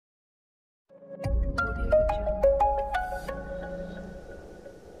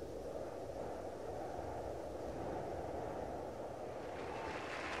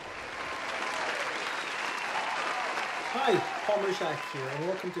Mirshak here, and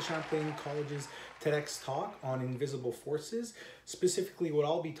welcome to Champlain College's TEDx talk on invisible forces. Specifically, what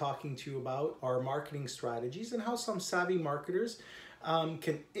I'll be talking to you about are marketing strategies and how some savvy marketers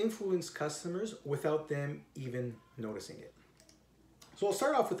can influence customers without them even noticing it. So I'll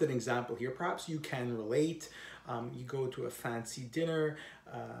start off with an example here. Perhaps you can relate. You go to a fancy dinner,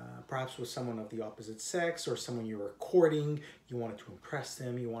 perhaps with someone of the opposite sex or someone you were courting. You wanted to impress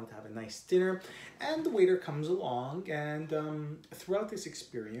them, you wanted to have a nice dinner, and the waiter comes along, and throughout this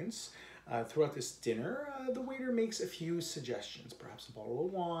experience, throughout this dinner, the waiter makes a few suggestions, perhaps a bottle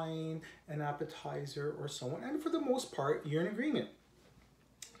of wine, an appetizer, or so on, and for the most part, you're in agreement.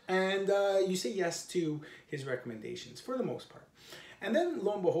 And you say yes to his recommendations for the most part. And then,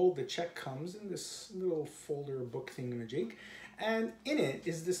 lo and behold, the check comes in this little folder book thingamajig, and in it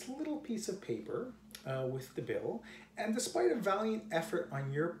is this little piece of paper with the bill. And despite a valiant effort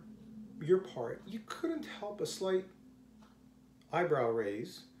on your part, you couldn't help a slight eyebrow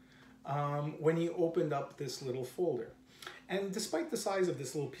raise when you opened up this little folder. And despite the size of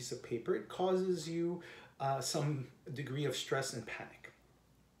this little piece of paper, it causes you some degree of stress and panic.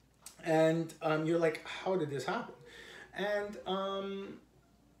 And you're like, how did this happen? And,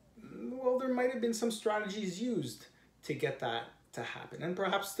 well, there might have been some strategies used to get that to happen. And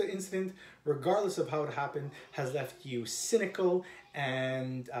perhaps the incident, regardless of how it happened, has left you cynical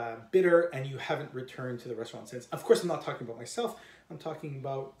and bitter, and you haven't returned to the restaurant since. Of course, I'm not talking about myself. I'm talking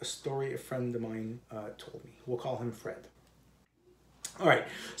about a story a friend of mine told me. We'll call him Fred. All right,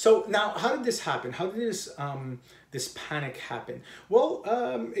 so now how did this happen? How did this panic happen? Well,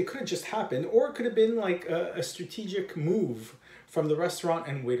 it could have just happened, or it could have been like a strategic move from the restaurant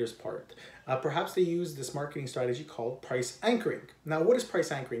and waiter's part. Perhaps they used this marketing strategy called price anchoring. Now, what is price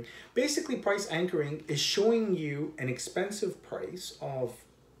anchoring? Basically, price anchoring is showing you an expensive price of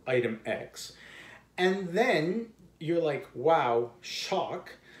item X, and then you're like, wow,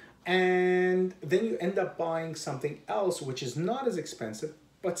 shock. And then you end up buying something else which is not as expensive,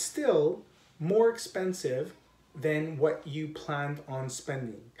 but still more expensive than what you planned on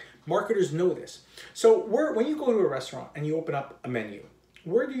spending. Marketers know this. So when you go to a restaurant and you open up a menu,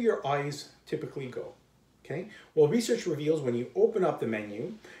 where do your eyes typically go? Okay. Well, research reveals when you open up the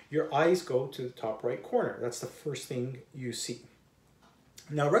menu, your eyes go to the top right corner. That's the first thing you see.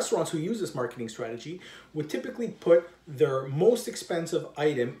 Now, restaurants who use this marketing strategy would typically put their most expensive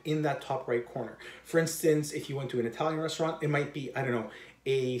item in that top right corner. For instance, if you went to an Italian restaurant, it might be, I don't know,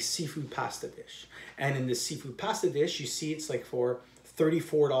 a seafood pasta dish. And in this seafood pasta dish, you see it's like for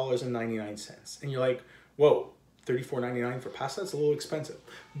 $34.99. And you're like, whoa, $34.99 for pasta? That's a little expensive.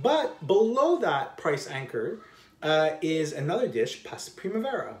 But below that price anchor is another dish, pasta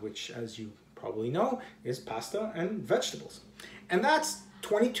primavera, which, as you probably know, is pasta and vegetables. And that's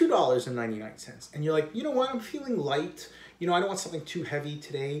 $22.99. And you're like, you know what, I'm feeling light. You know, I don't want something too heavy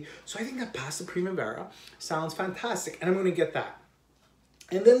today. So I think that pasta primavera sounds fantastic, and I'm gonna get that.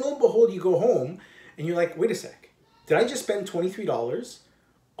 And then lo and behold, you go home and you're like, wait a sec, did I just spend $23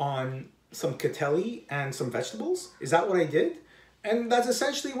 on some catelli and some vegetables? Is that what I did? And that's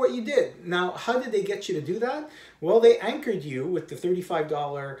essentially what you did. Now, how did they get you to do that? Well, they anchored you with the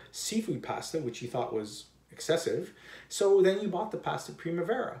 $35 seafood pasta, which you thought was excessive. So then you bought the pasta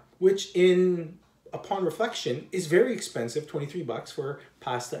primavera, which upon reflection is very expensive, 23 bucks for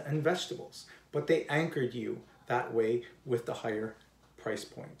pasta and vegetables. But they anchored you that way with the higher price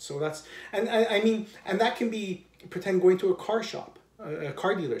point. So that's, and I mean, and that can be, pretend going to a car shop, a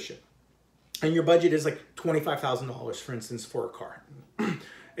car dealership, and your budget is like $25,000, for instance, for a car,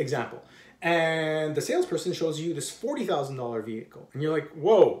 example. And the salesperson shows you this $40,000 vehicle, and you're like,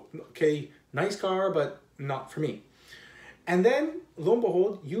 whoa, okay, nice car, but not for me. And then, lo and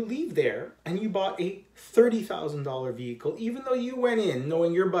behold, you leave there and you bought a $30,000 vehicle, even though you went in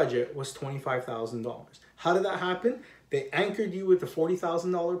knowing your budget was $25,000. How did that happen? They anchored you with the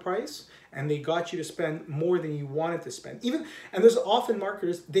 $40,000 price, and they got you to spend more than you wanted to spend. And there's often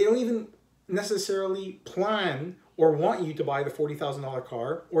marketers, they don't even necessarily plan or want you to buy the $40,000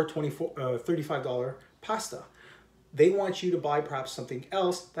 car or $35 pasta. They want you to buy perhaps something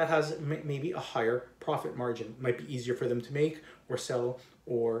else that has maybe a higher profit margin. It might be easier for them to make or sell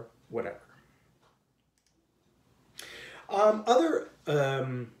or whatever. Other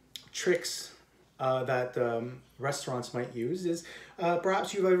tricks that restaurants might use is perhaps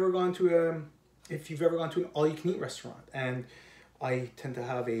if you've ever gone to an all-you-can-eat restaurant. And I tend to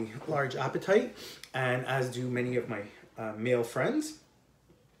have a large appetite, and as do many of my male friends.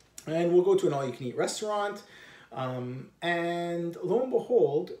 And we'll go to an all-you-can-eat restaurant. And lo and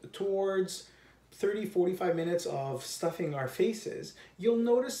behold, towards 30-45 minutes of stuffing our faces, you'll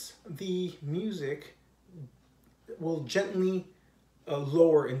notice the music will gently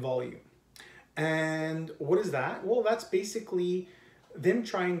lower in volume. And what is that? Well, that's basically them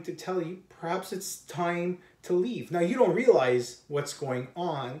trying to tell you perhaps it's time to leave. Now, you don't realize what's going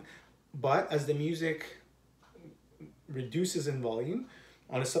on, but as the music reduces in volume,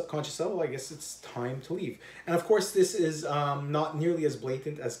 on a subconscious level, I guess it's time to leave. And of course, this is not nearly as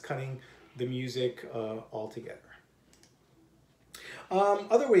blatant as cutting the music altogether.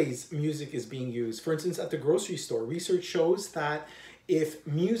 Other ways music is being used, for instance, at the grocery store, research shows that if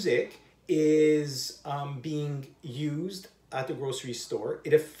music is being used at the grocery store,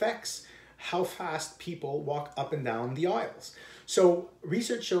 it affects how fast people walk up and down the aisles. So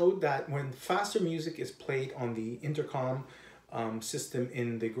research showed that when faster music is played on the intercom system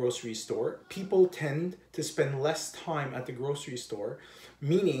in the grocery store, people tend to spend less time at the grocery store,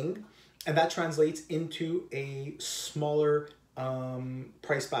 meaning, and that translates into a smaller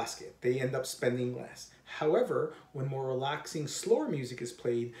price basket. They end up spending less. However, when more relaxing, slower music is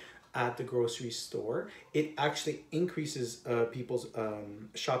played at the grocery store, it actually increases people's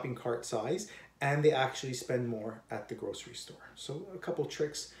shopping cart size, and they actually spend more at the grocery store. So a couple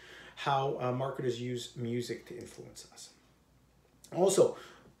tricks how marketers use music to influence us. Also,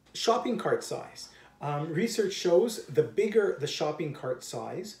 shopping cart size. Research shows the bigger the shopping cart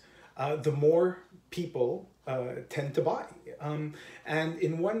size, the more people tend to buy. And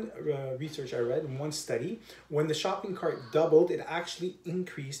in one research I read, in one study, when the shopping cart doubled, it actually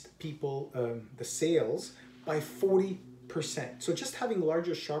increased people, the sales by 40%. So just having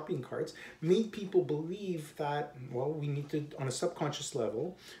larger shopping carts made people believe that, well, we need to, on a subconscious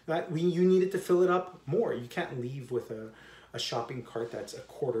level, that you needed to fill it up more. You can't leave with a shopping cart that's a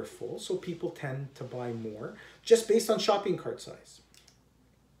quarter full. So people tend to buy more just based on shopping cart size.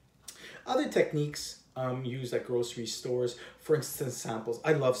 Other techniques used at grocery stores, for instance, samples.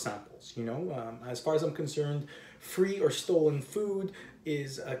 I love samples, you know. As far as I'm concerned, free or stolen food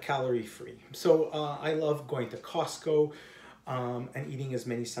is calorie free. So I love going to Costco and eating as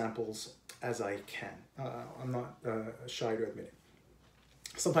many samples as I can. I'm not shy to admit it.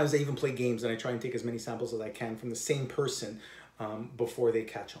 Sometimes I even play games and I try and take as many samples as I can from the same person before they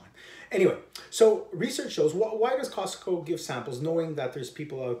catch on. Anyway, so research shows, why does Costco give samples knowing that there's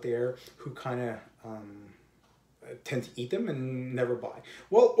people out there who kind of tend to eat them and never buy?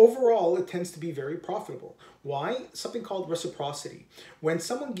 Well, overall, it tends to be very profitable. Why? Something called reciprocity. When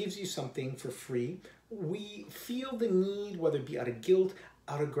someone gives you something for free, we feel the need, whether it be out of guilt,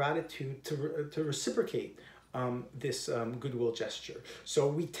 out of gratitude, to reciprocate this goodwill gesture. So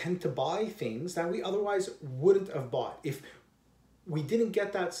we tend to buy things that we otherwise wouldn't have bought. If we didn't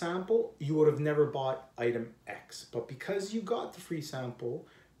get that sample, you would have never bought item X. But because you got the free sample,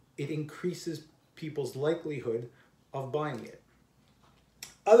 it increases people's likelihood of buying it.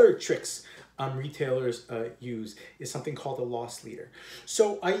 Other tricks retailers use is something called a loss leader.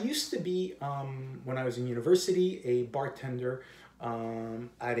 So I used to be, when I was in university, a bartender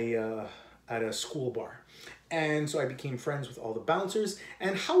at a school bar. And so I became friends with all the bouncers.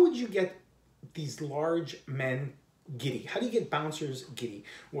 And how would you get these large men giddy? How do you get bouncers giddy?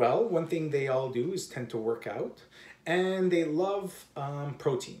 Well, one thing they all do is tend to work out, and they love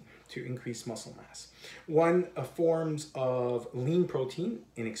protein to increase muscle mass. One forms of lean protein,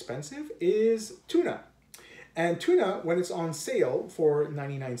 inexpensive, is tuna. And tuna, when it's on sale for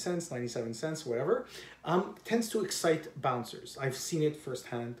 99 cents, 97 cents, whatever, tends to excite bouncers. I've seen it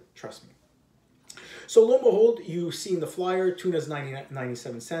firsthand, trust me. So lo and behold, you see in the flyer, tuna's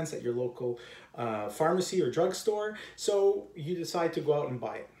 97 cents at your local pharmacy or drugstore. So you decide to go out and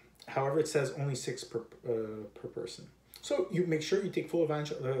buy it. However, it says only 6 per person. So you make sure you take full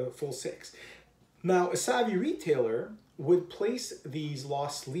advantage of the full 6. Now, a savvy retailer would place these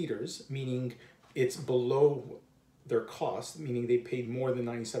loss leaders, meaning it's below their cost, meaning they paid more than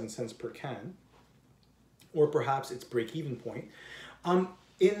 97 cents per can, or perhaps it's break-even point,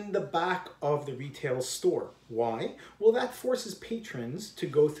 in the back of the retail store. Why? Well, that forces patrons to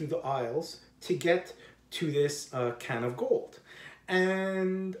go through the aisles to get to this can of gold.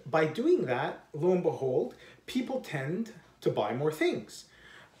 And by doing that, lo and behold, people tend to buy more things.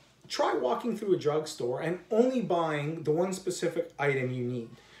 Try walking through a drugstore and only buying the one specific item you need.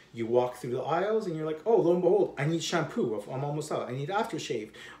 You walk through the aisles and you're like, oh, lo and behold, I need shampoo. I'm almost out. I need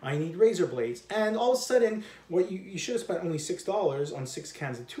aftershave. I need razor blades. And all of a sudden, what you should have spent only $6 on 6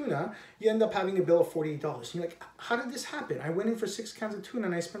 cans of tuna, you end up having a bill of $48. And you're like, how did this happen? I went in for 6 cans of tuna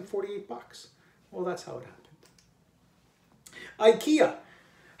and I spent 48 bucks. Well, that's how it happened. IKEA.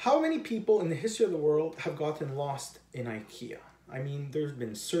 How many people in the history of the world have gotten lost in IKEA? I mean, there's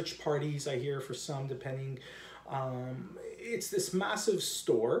been search parties, I hear, for some, depending. It's this massive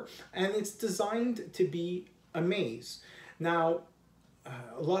store, and it's designed to be a maze. Now,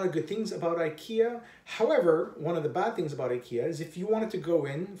 a lot of good things about IKEA. However, one of the bad things about IKEA is if you wanted to go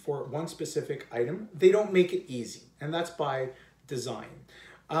in for one specific item, they don't make it easy, and that's by design.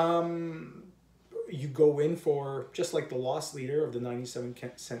 You go in for, just like the loss leader of the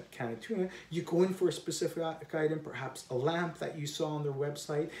 97-cent can of tuna, you go in for a specific item, perhaps a lamp that you saw on their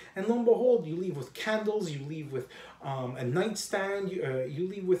website, and lo and behold, you leave with candles, you leave with a nightstand, you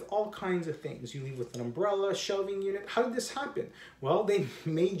leave with all kinds of things. You leave with an umbrella, shelving unit. How did this happen? Well, they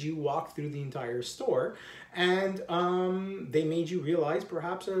made you walk through the entire store, and they made you realize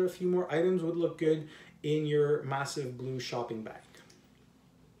perhaps a few more items would look good in your massive blue shopping bag.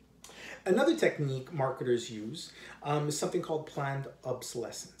 Another technique marketers use is something called planned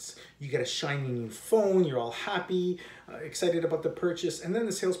obsolescence. You get a shiny new phone, you're all happy, excited about the purchase, and then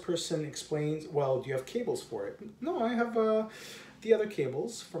the salesperson explains, well, do you have cables for it? No, I have the other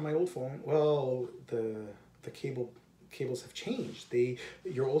cables for my old phone. Well, the cables have changed.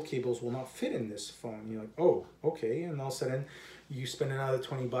 Your old cables will not fit in this phone. You're like, oh, okay, and all of a sudden you spend another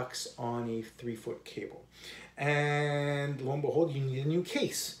 20 bucks on a 3-foot cable. And lo and behold, you need a new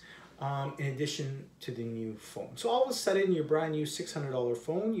case. In addition to the new phone. So all of a sudden, your brand new $600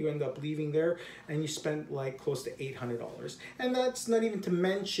 phone, you end up leaving there and you spent like close to $800. And that's not even to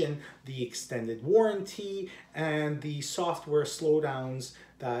mention the extended warranty and the software slowdowns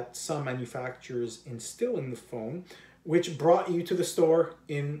that some manufacturers instill in the phone, which brought you to the store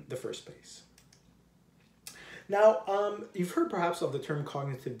in the first place. Now, you've heard perhaps of the term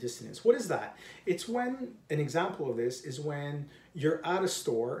cognitive dissonance. What is that? It's when, an example of this is when you're at a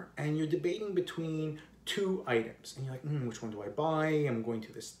store and you're debating between two items. And you're like, which one do I buy? I'm going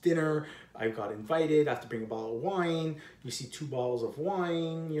to this dinner. I got invited. I have to bring a bottle of wine. You see 2 bottles of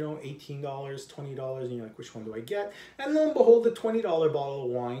wine, you know, $18, $20. And you're like, which one do I get? And lo and behold, the $20 bottle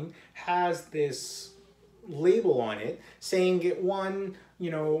of wine has this label on it saying it won,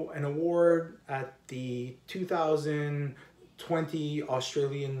 you know, an award at the 2020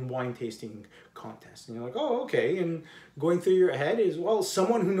 Australian wine tasting contest. And you're like, oh, okay. And going through your head is, well,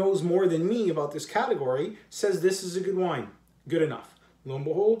 someone who knows more than me about this category says this is a good wine. Good enough. Lo and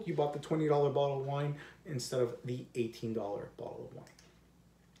behold, you bought the $20 bottle of wine instead of the $18 bottle of wine.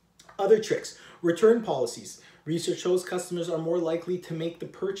 Other tricks, return policies. Research shows customers are more likely to make the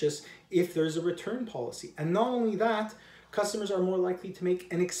purchase if there's a return policy. And not only that, customers are more likely to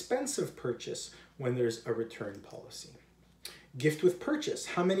make an expensive purchase when there's a return policy. Gift with purchase.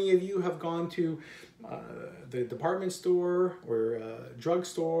 How many of you have gone to the department store or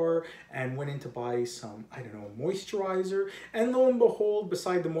drugstore and went in to buy some, I don't know, moisturizer, and lo and behold,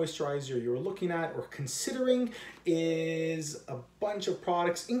 beside the moisturizer you're looking at or considering is a bunch of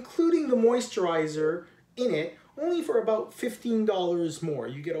products, including the moisturizer in it, only for about $15 more.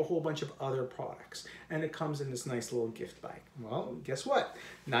 You get a whole bunch of other products, and it comes in this nice little gift bag. Well, guess what?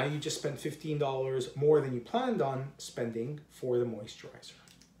 Now you just spent $15 more than you planned on spending for the moisturizer.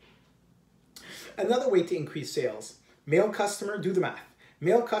 Another way to increase sales, male customer, do the math.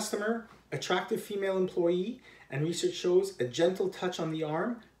 Male customer, attractive female employee, and research shows a gentle touch on the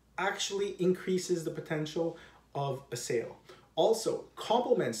arm actually increases the potential of a sale. Also,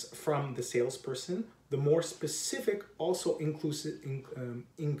 compliments from the salesperson, the more specific, also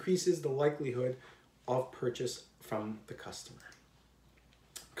increases the likelihood of purchase from the customer.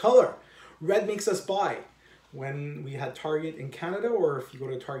 Color. Red makes us buy. When we had Target in Canada, or if you go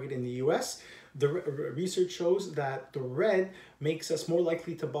to Target in the US, the research shows that the red makes us more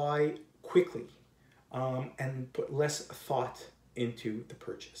likely to buy quickly and put less thought into the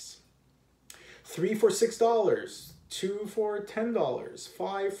purchase. 3 for $6. 2 for $10,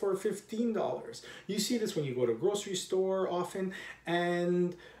 5 for $15. You see this when you go to a grocery store often,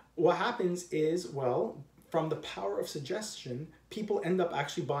 and what happens is, well, from the power of suggestion, people end up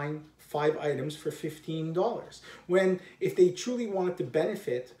actually buying 5 items for $15. When if they truly wanted to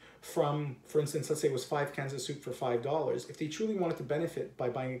benefit from, for instance, let's say it was 5 cans of soup for $5, if they truly wanted to benefit by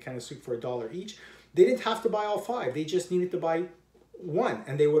buying a can of soup for $1 each, they didn't have to buy all 5. They just needed to buy 1,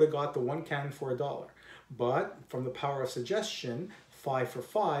 and they would have got the 1 can for $1. But from the power of suggestion, 5 for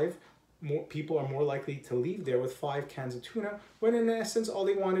 5, more people are more likely to leave there with 5 cans of tuna, when in essence all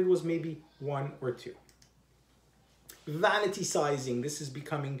they wanted was maybe 1 or 2. Vanity sizing, this is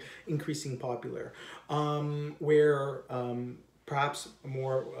becoming increasingly popular, where perhaps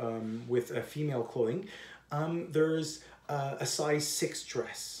more with female clothing, there's a size 6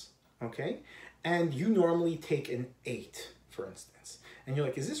 dress, okay? And you normally take an 8, for instance. And you're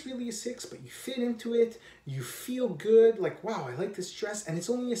like, is this really a 6? But you fit into it, you feel good, like, wow, I like this dress, and it's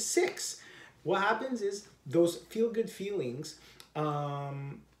only a 6. What happens is those feel-good feelings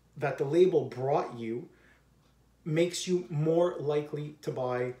that the label brought you makes you more likely to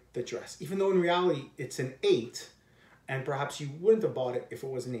buy the dress, even though in reality it's an 8, and perhaps you wouldn't have bought it if it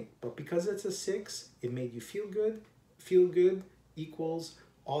was an 8. But because it's a 6, it made you feel good. Feel good equals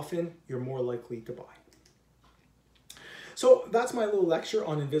often you're more likely to buy. So that's my little lecture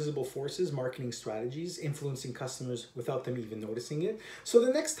on invisible forces, marketing strategies, influencing customers without them even noticing it. So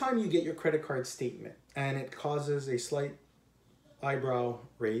the next time you get your credit card statement and it causes a slight eyebrow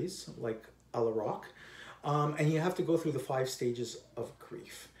raise, like a la rock, and you have to go through the 5 stages of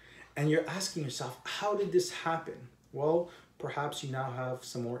grief, and you're asking yourself, how did this happen? Well, perhaps you now have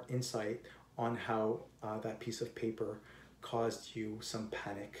some more insight on how that piece of paper caused you some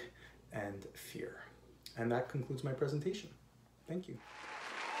panic and fear. And that concludes my presentation. Thank you.